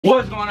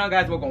What's going on,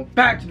 guys? Welcome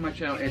back to my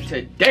channel. And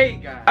today,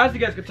 guys, as you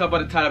guys can tell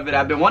by the title of it,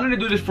 I've been wanting to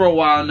do this for a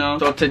while now.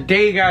 So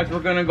today, guys,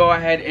 we're gonna go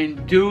ahead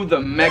and do the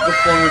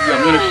Megaphone review.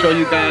 I'm gonna show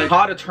you guys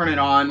how to turn it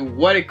on,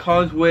 what it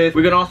comes with.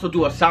 We're gonna also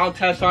do a sound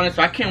test on it,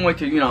 so I can't wait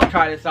to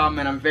try this out,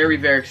 man. I'm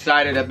very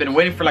excited. I've been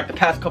waiting for like the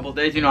past couple of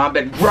days. I've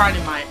been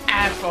grinding my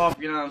ass off,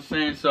 you know what I'm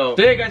saying? So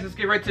today, guys, let's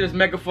get right to this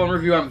Megaphone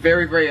review. I'm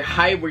very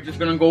hyped. We're just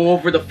gonna go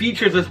over the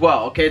features as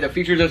well, okay? The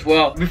features as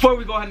well. Before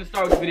we go ahead and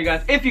start with the video,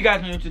 guys, if you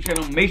guys are new to the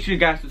channel, make sure you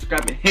guys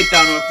subscribe and hit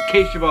that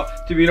notification bell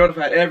to be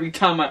notified every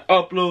time I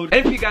upload.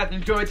 And if you guys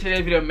enjoyed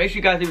today's video, make sure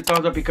you guys leave a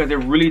thumbs up because it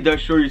really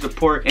does show your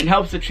support and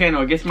helps the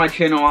channel. It gets my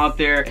channel out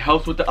there. It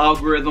helps with the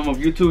algorithm of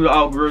YouTube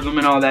algorithm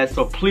and all that.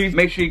 So please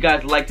make sure you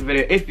guys like the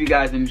video if you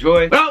guys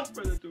enjoy. Without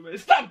further ado, man,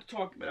 stop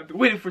talking, man. I've been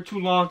waiting for too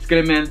long. Let's get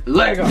it, man.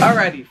 Lego.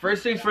 Alrighty,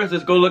 first things first,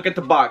 let's go look at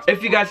the box.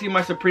 If you guys see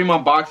my Supreme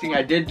unboxing,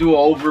 I did do an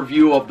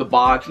overview of the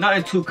box.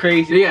 Nothing too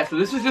crazy. Yeah, so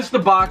this is just the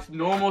box,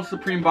 normal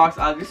Supreme box.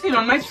 Just,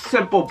 nice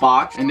simple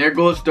box. And there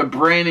goes the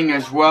branding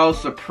as well,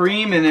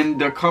 Supreme, and then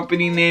the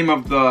company name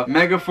of the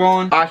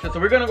Megaphone. Alright, so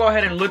we're gonna go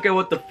ahead and look at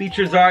what the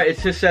features are. It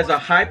just says a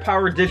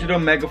high-powered digital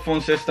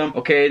Megaphone system.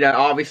 Okay, that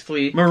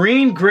obviously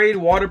marine-grade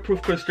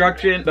waterproof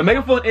construction. The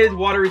Megaphone is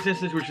water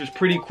resistant, which is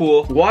pretty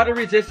cool. Water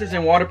resistance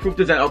and waterproof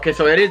design. Okay,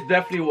 so it is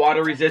definitely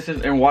water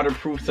resistant and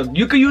waterproof. So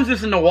you can use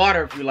this in the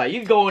water if you like. You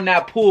can go in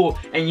that pool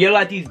and yell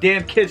at these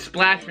damn kids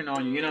splashing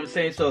on you. You know what I'm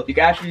saying? So you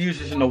can actually use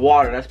this in the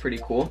water. That's pretty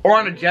cool. Or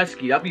on a jet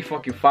ski. That'd be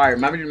fucking fire.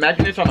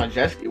 Imagine this on a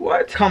jet ski.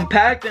 What?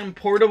 Compact and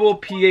portable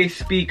PA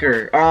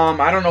speaker.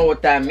 I don't know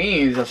what that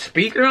means. A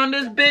speaker on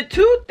this bit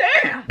too?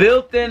 Damn.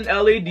 Built-in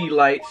LED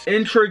lights.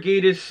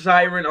 Integrated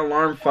siren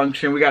alarm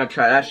function. We gotta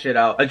try that shit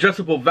out.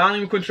 Adjustable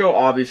volume control,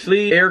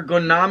 obviously.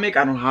 Ergonomic.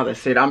 I don't know how to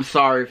say it. I'm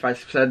sorry if I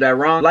said that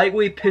wrong.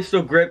 Lightweight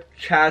pistol grip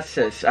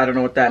chassis. I don't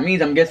know what that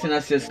means. I'm guessing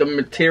that's just the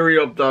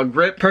material of the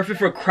grip. Perfect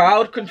for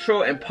crowd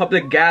control and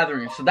public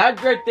gatherings. So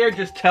that right there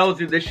just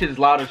tells you this shit is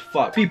loud as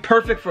fuck. Be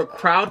perfect for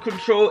crowd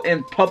control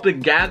and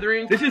public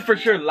gatherings. This is for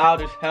sure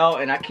loud as hell,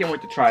 and I can't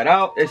wait to try it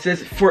out. It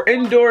says for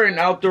indoor and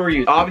outdoor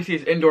use. Obviously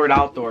it's indoor and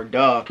outdoor,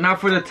 duh. Now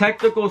for the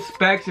technical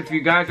specs, if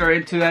you guys are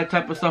into that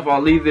type of stuff,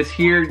 I'll leave this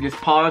here. Just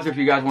pause if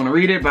you guys want to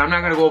read it, but I'm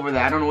not gonna go over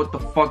that. I don't know what the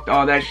fuck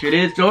all that shit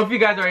is. So if you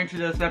guys are into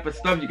this type of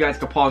stuff, you guys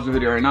can pause the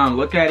video right now and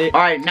look at it.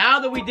 Alright, now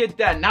that we did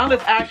that, now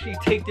let's actually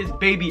take this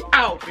baby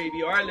out,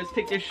 baby. Alright, let's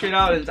take this shit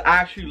out and let's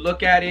actually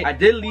look at it. I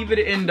did leave it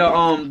in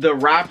the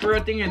wrapper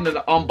thing, in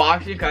the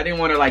unboxing, because I didn't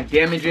want to like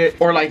damage it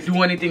or like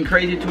do anything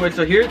crazy to it.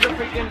 So here's the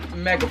freaking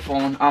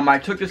Megaphone. I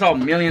took this out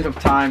millions of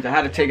times. I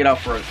had to take it out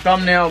for a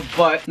thumbnail,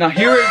 but now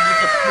here is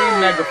the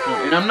Supreme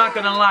Megaphone, and I'm not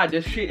gonna lie,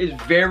 this shit is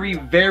very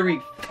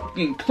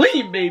fucking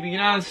clean, baby. You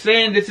know what I'm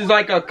saying? This is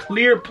like a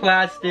clear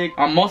plastic.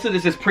 Most of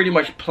this is pretty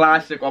much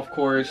plastic, of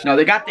course. Now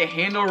they got the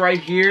handle right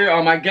here.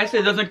 I guess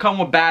it doesn't come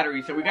with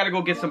batteries, so we gotta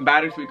go get some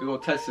batteries so we can go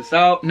test this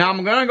out. Now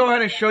I'm gonna go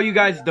ahead and show you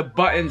guys the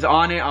buttons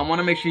on it. I want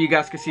to make sure you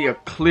guys can see a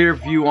clear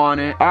view on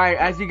it. All right,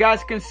 as you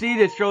guys can see,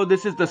 this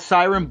is the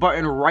siren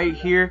button right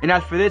here, and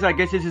as for this, I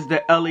guess this is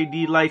the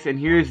LED lights, and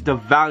here's the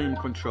volume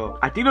control.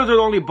 I think those are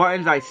the only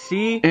buttons I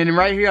see, and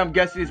right here I'm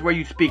guessing is where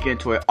you speak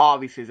into it.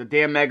 Obviously it's a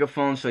damn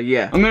Megaphone, so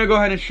yeah, I'm gonna go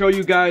ahead and show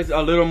you guys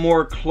a little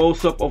more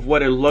close-up of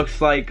what it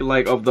looks like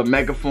of the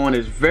Megaphone.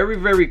 Is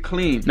very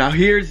clean. Now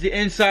here's the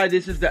inside.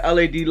 This is the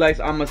LED lights,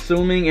 I'm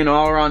assuming, and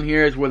all around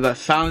here is where the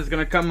sound is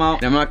gonna come out.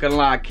 And I'm not gonna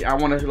lie, I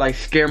want to like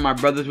scare my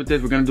brothers with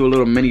this. We're gonna do a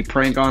little mini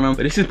prank on them,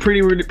 but this is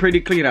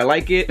pretty clean. I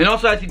like it. And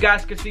also, as you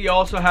guys can see, it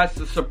also has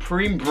the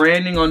Supreme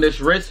branding on this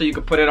wrist, so you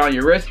can put it on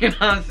your wrist. You know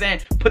what I'm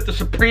saying? Put the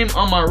Supreme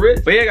on my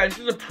wrist. But yeah, guys,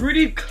 this is a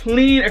pretty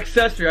clean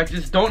accessory. I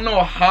just don't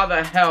know how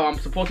the hell I'm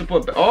supposed to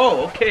put.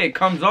 Oh, okay, it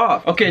comes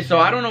off. Okay, so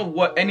I don't know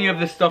what any of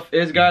this stuff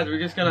is, guys. We're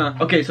just gonna.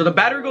 Okay, so the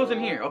battery goes in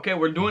here. Okay,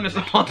 we're doing this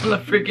all the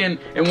freaking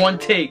in one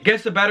take.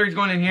 Guess the battery's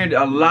going in here.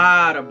 A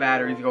lot of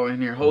batteries go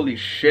in here. Holy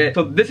shit.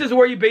 So this is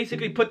where you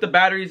basically put the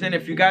batteries in.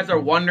 If you guys are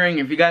wondering,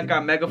 if you guys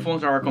got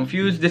Megaphones or are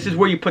confused, this is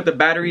where you put the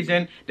batteries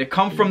in. They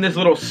come from this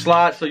little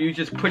slot, so you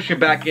just push it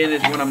back in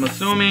is what I'm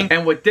assuming.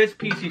 And with this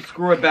piece, you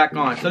screw it back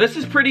on. So this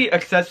is pretty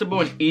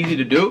accessible and easy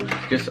to do.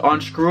 Just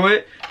unscrew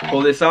it,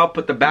 pull this out,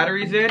 put the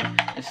batteries in,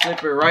 and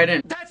slip it right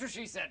in. That's what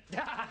she said.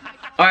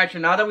 Alright, so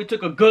now that we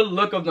took a good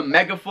look of the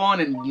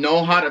Megaphone and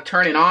know how to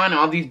turn it on,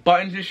 all these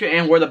buttons and shit,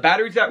 and where the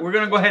battery's at, we're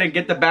gonna go ahead and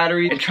get the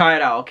battery and try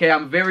it out, okay?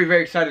 I'm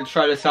very excited to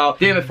try this out.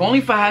 Damn, if only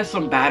if I had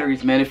some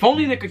batteries, man. If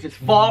only they could just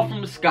fall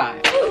from the sky.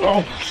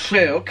 Oh,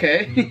 shit,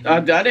 okay. I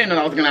didn't know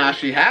that was gonna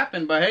actually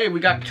happen, but hey, we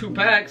got 2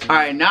 packs.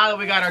 Alright, now that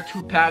we got our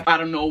 2 packs out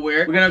of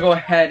nowhere, we're gonna go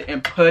ahead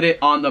and put it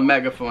on the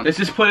Megaphone. Let's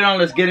just put it on,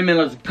 let's get him in,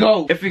 let's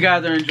go. If you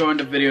guys are enjoying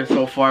the video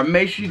so far,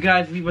 make sure you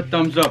guys leave a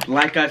thumbs up.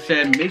 Like I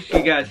said, make sure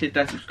you guys hit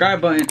that subscribe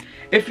button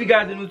if you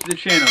guys are new to the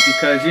channel,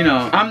 because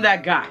I'm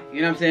that guy. You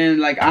know what I'm saying?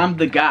 Like, I'm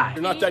the guy.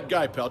 You're not that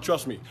guy, pal.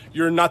 Trust me.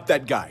 You're not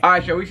that guy.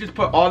 Alright, shall we just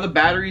put all the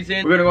batteries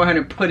in? We're gonna go ahead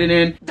and put it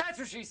in. That's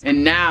what she said.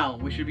 And now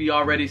we should be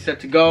all ready,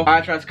 set to go.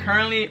 Alright, so it's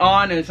currently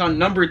on and it's on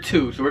number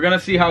 2. So we're gonna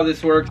see how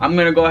this works. I'm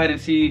gonna go ahead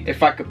and see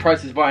if I could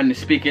press this button to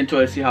speak into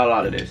it and see how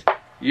loud it is.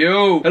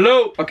 Yo,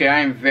 hello. Okay, I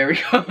am very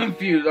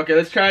confused. Okay,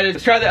 let's try this.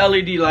 Let's try the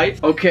LED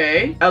lights.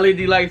 Okay,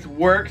 LED lights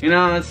works. You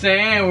know what I'm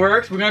saying? It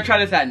works. We're gonna try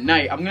this at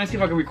night. I'm gonna see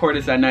if I can record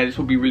this at night. This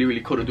would be really,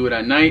 really cool to do it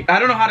at night. I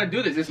don't know how to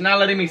do this. It's not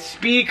letting me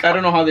speak. I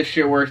don't know how this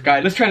shit works,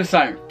 guys. Let's try the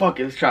siren. Fuck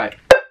it, let's try it.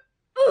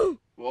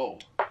 Whoa.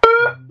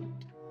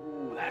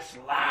 Ooh, that's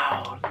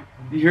loud.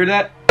 You hear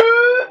that?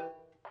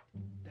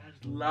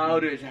 That's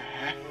loud as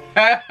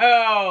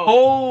hell.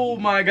 Oh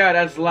my god,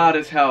 that's loud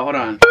as hell. Hold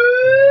on.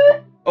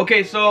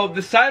 Okay, so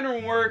the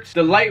siren works,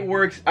 the light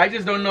works. I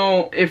just don't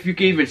know if you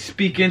can even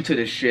speak into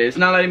this shit. It's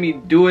not letting me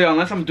do it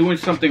unless I'm doing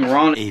something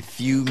wrong. A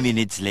few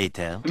minutes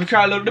later. Let me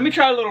try a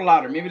little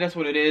louder. Maybe that's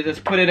what it is. Let's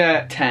put it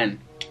at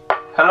 10.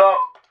 Hello?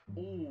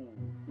 Ooh.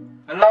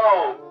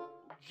 Hello?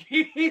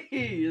 Let's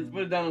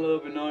put it down a little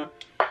bit more.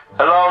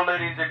 Hello,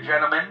 ladies and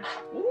gentlemen.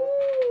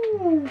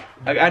 Ooh.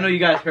 I know you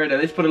guys heard that.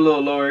 Let's put it a little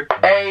lower.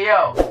 Hey,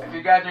 yo. If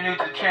you guys are new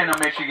to the channel,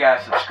 make sure you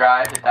guys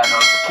subscribe. Hit that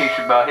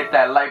notification bell. Hit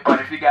that like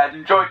button if you guys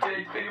enjoyed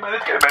today's video. Man,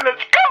 let's get it, man.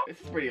 Let's go. This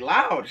is pretty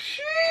loud.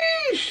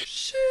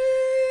 Sheesh.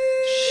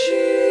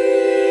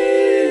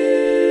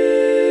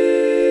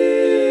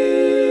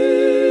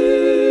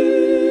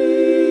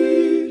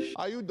 Sheesh.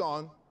 Are you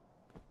done?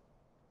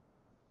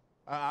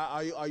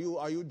 Are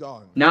you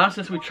done? Now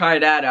since we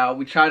tried that out,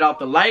 we tried out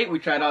the light, we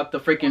tried out the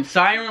freaking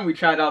siren, we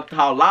tried out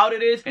how loud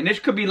it is, and this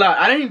could be loud.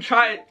 I didn't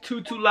try it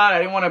too loud. I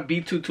didn't want to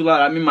be too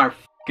loud. I'm in my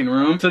fucking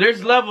room. So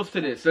there's levels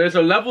to this. So there's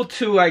a level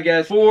 2, I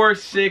guess. 4,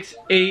 6,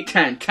 8,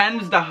 10. 10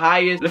 is the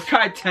highest. Let's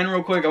try 10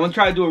 real quick. I'm gonna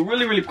try to do it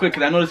really quick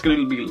because I know it's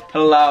gonna be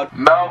hella loud.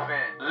 Melvin,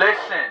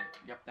 listen.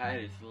 Yep, that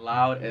is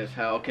loud as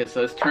hell. Okay,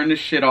 so let's turn this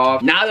shit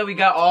off. Now that we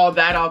got all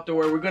that out the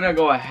way, we're gonna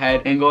go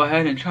ahead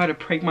and try to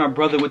prank my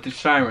brother with the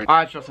siren.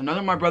 Alright, so none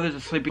of my brothers are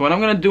sleeping. What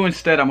I'm gonna do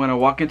instead, I'm gonna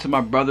walk into my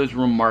brother's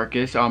room,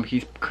 Marcus.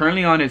 He's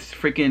currently on his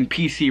freaking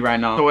PC right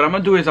now. So what I'm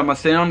gonna do is I'm gonna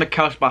sit on the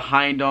couch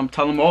behind him,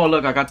 tell him, oh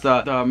look, I got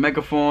the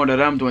megaphone that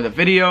I'm doing the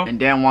video. And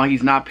then while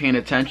he's not paying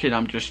attention,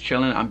 I'm just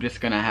chilling. I'm just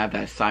gonna have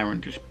that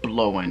siren just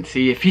blowing.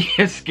 See if he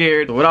gets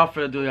scared. So without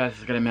further ado, guys,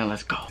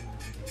 let's go.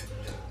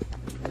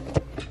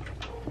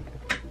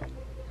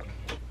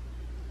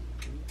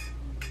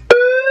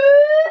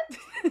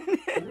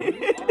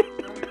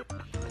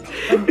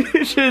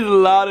 This shit's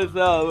loud as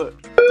hell.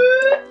 Look. Crazy,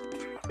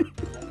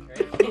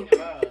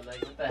 bro.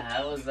 Like, what the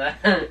hell is that?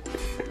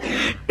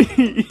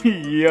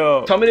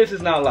 Yo. Tell me this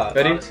is not loud.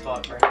 Ready?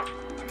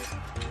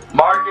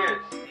 Marcus.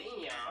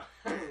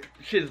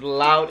 Shit's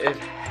loud as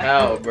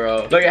hell,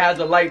 bro. Look, it has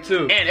a light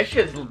too. And this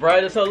shit's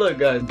bright as hell. Look,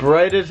 guys,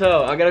 bright as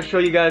hell. I gotta show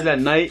you guys at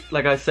night.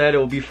 Like I said,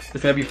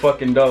 it's gonna be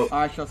fucking dope. All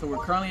right, so we're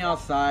currently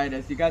outside.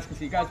 As you guys can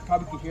see, you guys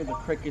probably can hear the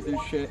crickets and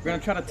shit. We're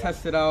gonna try to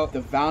test it out.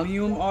 The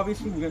volume,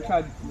 obviously, we're gonna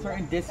try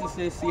certain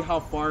distances, see how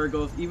far it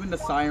goes. Even the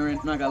siren.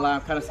 I'm not gonna lie,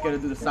 I'm kind of scared to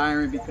do the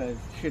siren because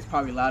shit's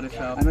probably loud as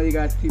hell. I know you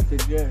guys keep the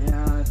gym, you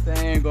know what I'm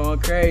saying,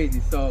 going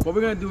crazy. So what we're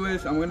gonna do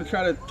is I'm gonna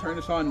try to turn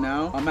this on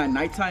now. I'm at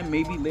nighttime,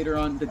 maybe later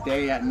on the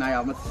day at night.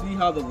 I'm gonna see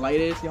how the light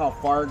is, see how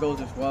far it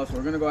goes as well. So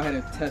we're gonna go ahead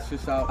and test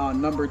this out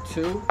on number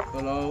 2.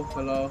 Hello.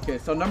 Okay,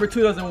 so number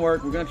 2 doesn't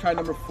work. We're gonna try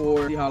number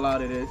 4, see how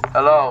loud it is.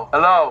 Hello.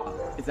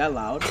 Is that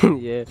loud?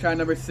 Yeah. Try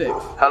number 6.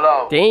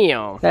 Hello.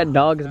 Damn. That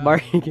dog is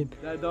barking.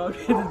 The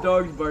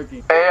dog's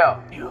barking. Hey,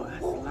 yo,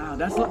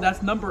 that's loud.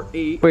 That's number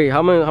 8. Wait,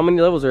 how many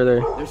levels are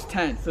there? There's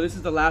 10, so this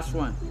is the last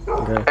one.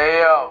 Okay. Hey,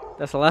 yo.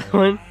 That's the last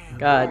one?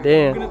 God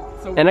damn.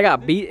 And I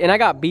got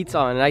beats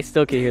on and I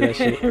still can't hear that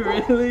shit.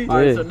 Really? Yeah.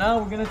 Alright, so now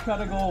we're gonna try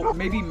to go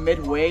maybe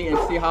midway and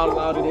see how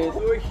loud it is. So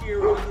we're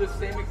here, we're gonna do the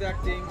same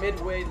exact thing.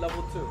 Midway,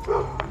 level 2.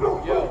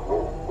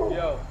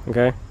 Yo.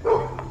 Okay.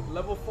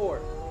 Level 4.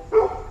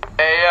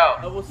 Hey yo.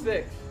 Level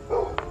 6.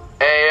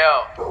 Hey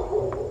yo.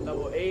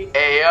 Level 8.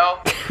 Hey yo.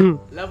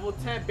 Level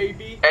 10,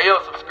 baby. Hey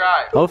yo,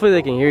 subscribe. Hopefully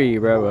they can hear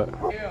you, bro,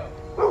 but Yo.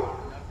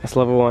 that's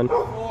level 1.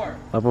 4.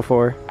 Level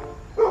 4.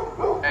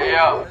 Hey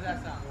How yo. does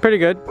that sound? Pretty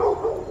good.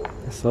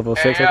 That's level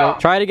 6, Hey, I yo.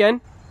 think. Try it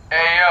again.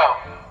 Hey yo.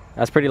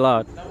 That's pretty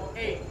loud. Level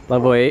 8.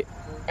 Level 8.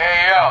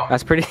 Hey yo.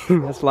 That's pretty,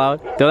 that's loud.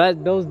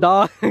 Those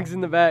dogs in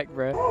the back,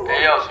 bro.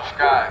 Hey yo,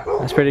 subscribe.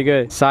 That's pretty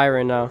good.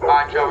 Siren now.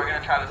 Alright, Joe, we're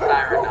gonna try the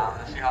siren now.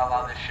 Let's see how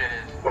loud this shit is.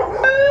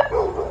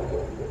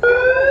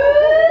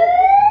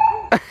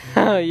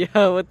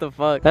 Yo, what the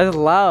fuck? That's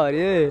loud,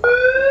 yeah.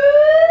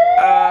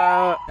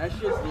 That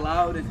shit's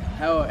loud as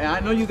hell. And I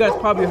know you guys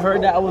probably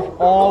heard that. I was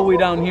all the way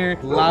down here.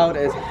 Loud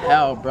as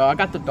hell, bro. I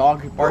got the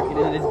dog barking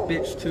in this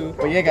bitch too.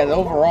 But yeah, guys,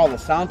 overall, the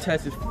sound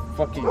test is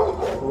fucking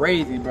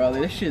crazy, bro.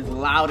 This shit's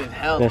loud as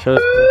hell. Yeah, show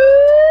us.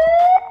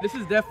 This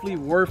is definitely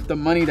worth the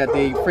money that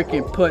they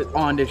freaking put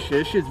on this shit.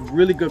 This shit's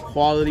really good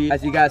quality,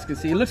 as you guys can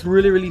see. It looks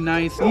really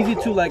nice. Easy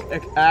to like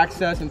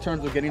access in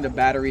terms of getting the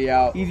battery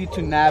out. Easy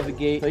to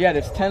navigate. So yeah,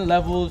 there's 10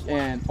 levels,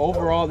 and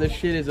overall, this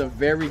shit is a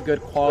very good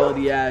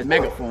quality as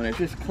megaphone. It's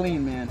just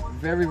clean, man.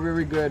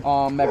 Very good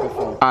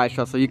megaphone. Alright,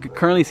 so you can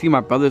currently see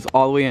my brother's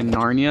all the way in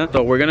Narnia.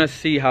 So we're gonna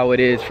see how it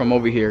is from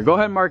over here. Go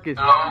ahead, Marcus.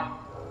 Hello?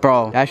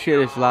 Bro, that shit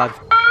is loud.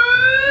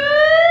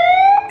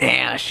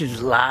 Damn, that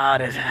shit's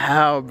loud as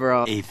hell,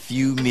 bro. A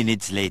few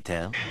minutes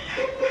later.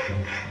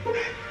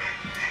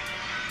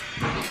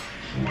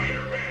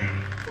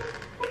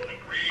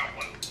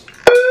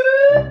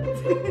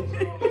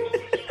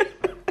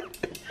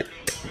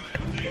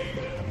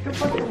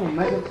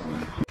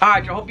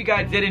 Alright, y'all, hope you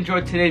guys did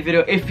enjoy today's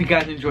video. If you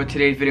guys enjoyed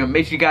today's video,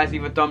 make sure you guys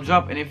leave a thumbs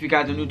up. And if you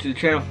guys are new to the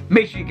channel,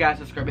 make sure you guys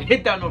subscribe and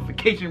hit that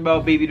notification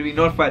bell, baby, to be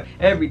notified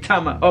every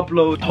time I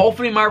upload.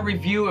 Hopefully my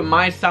review and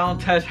my sound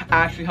test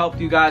actually helped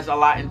you guys a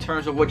lot in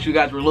terms of what you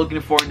guys were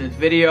looking for in this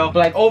video. But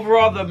like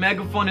overall, the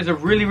Megaphone is a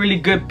really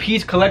good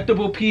piece,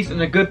 collectible piece,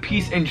 and a good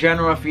piece in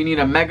general. If you need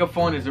a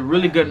Megaphone, it's a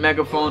really good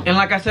Megaphone. And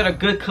like I said, a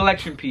good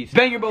collection piece.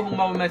 Bang your boy,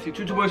 Mama Messi,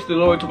 Chuchu Boy, to the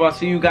Lord. I'll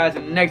see you guys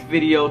in the next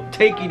video.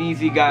 Take it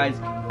easy, guys.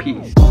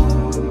 Peace.